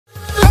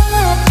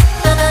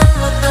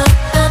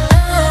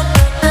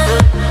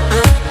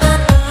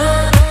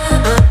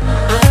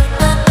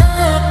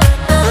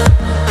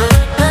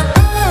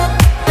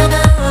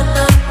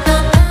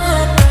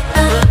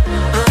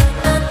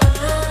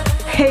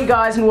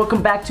and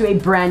welcome back to a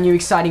brand new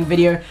exciting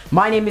video.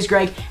 My name is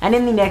Greg, and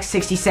in the next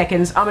 60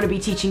 seconds I'm going to be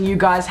teaching you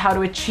guys how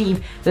to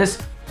achieve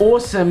this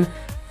awesome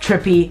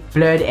trippy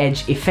blurred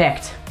edge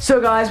effect.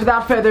 So guys,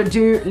 without further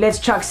ado, let's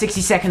chuck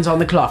 60 seconds on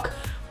the clock.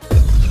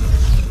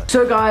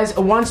 So guys,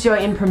 once you're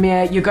in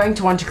Premiere, you're going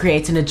to want to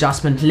create an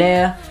adjustment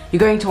layer. You're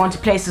going to want to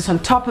place this on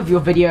top of your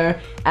video,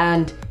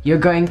 and you're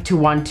going to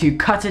want to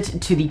cut it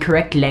to the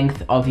correct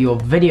length of your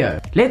video.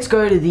 Let's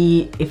go to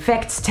the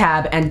Effects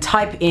tab and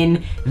type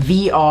in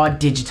VR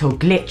Digital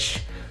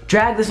Glitch.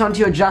 Drag this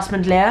onto your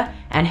adjustment layer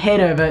and head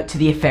over to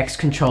the Effects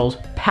Controls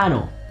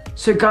panel.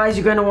 So guys,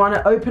 you're going to want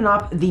to open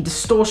up the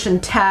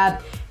Distortion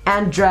tab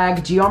and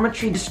drag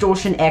Geometry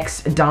Distortion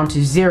X down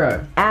to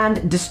 0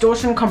 and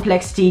Distortion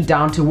Complexity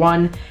down to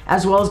 1,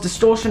 as well as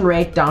Distortion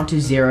Rate down to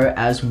 0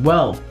 as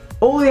well.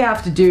 All you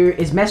have to do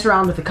is mess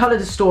around with the color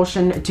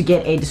distortion to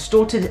get a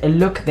distorted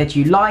look that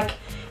you like,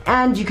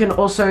 and you can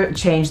also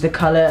change the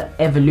color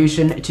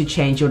evolution to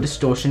change your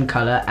distortion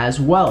color as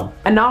well.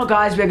 And now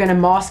guys, we're going to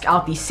mask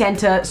out the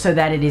center so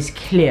that it is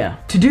clear.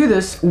 To do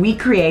this, we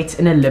create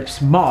an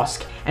ellipse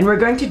mask, and we're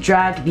going to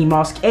drag the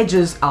mask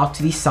edges out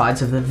to the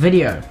sides of the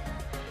video.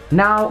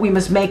 Now we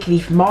must make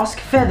the mask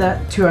feather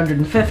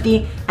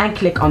 250 and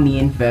click on the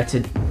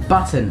inverted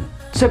button.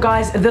 So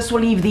guys, this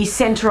will leave the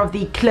center of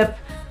the clip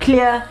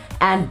clear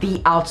and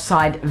the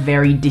outside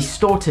very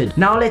distorted.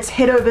 Now let's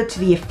head over to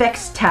the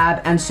Effects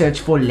tab and search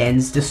for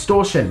Lens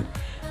Distortion.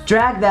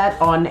 Drag that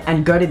on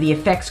and go to the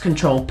Effects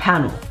Control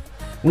panel.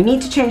 We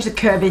need to change the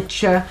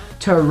curvature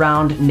to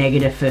around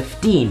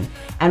 -15.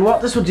 And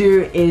what this will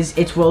do is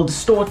it will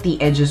distort the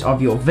edges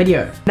of your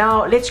video.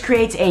 Now let's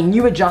create a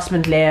new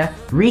adjustment layer,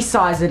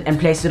 resize it and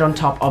place it on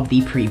top of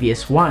the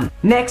previous one.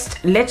 Next,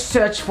 let's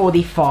search for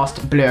the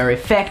fast blur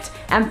effect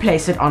and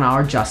place it on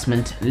our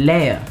adjustment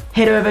layer.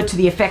 Head over to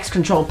the Effects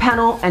Control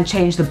panel and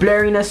change the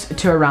blurriness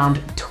to around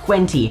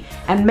 20,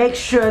 and make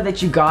sure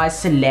that you guys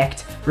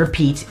select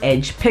Repeat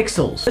Edge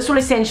Pixels. This will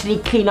essentially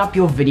clean up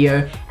your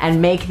video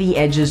and make the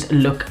edges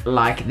look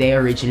like they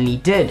originally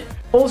did.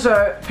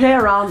 Also, play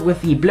around with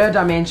the blur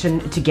dimension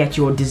to get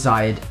your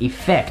desired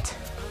effect.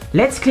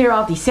 Let's clear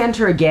out the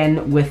center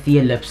again with the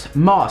ellipse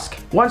mask.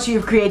 Once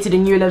you've created a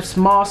new ellipse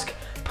mask,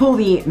 pull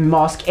the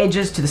mask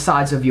edges to the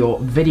sides of your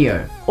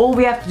video. All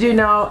we have to do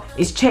now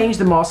is change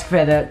the mask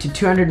feather to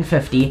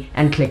 250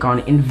 and click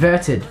on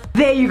inverted.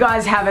 There you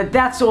guys have it.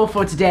 That's all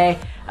for today.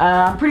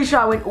 I'm pretty sure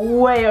I went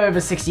way over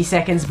 60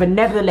 seconds, but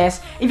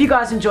nevertheless, if you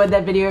guys enjoyed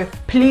that video,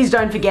 please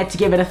don't forget to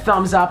give it a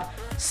thumbs up.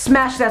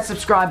 Smash that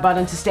subscribe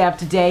button to stay up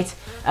to date.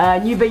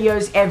 New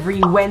videos every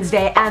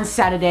Wednesday and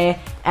Saturday,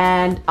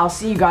 and I'll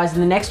see you guys in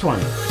the next one.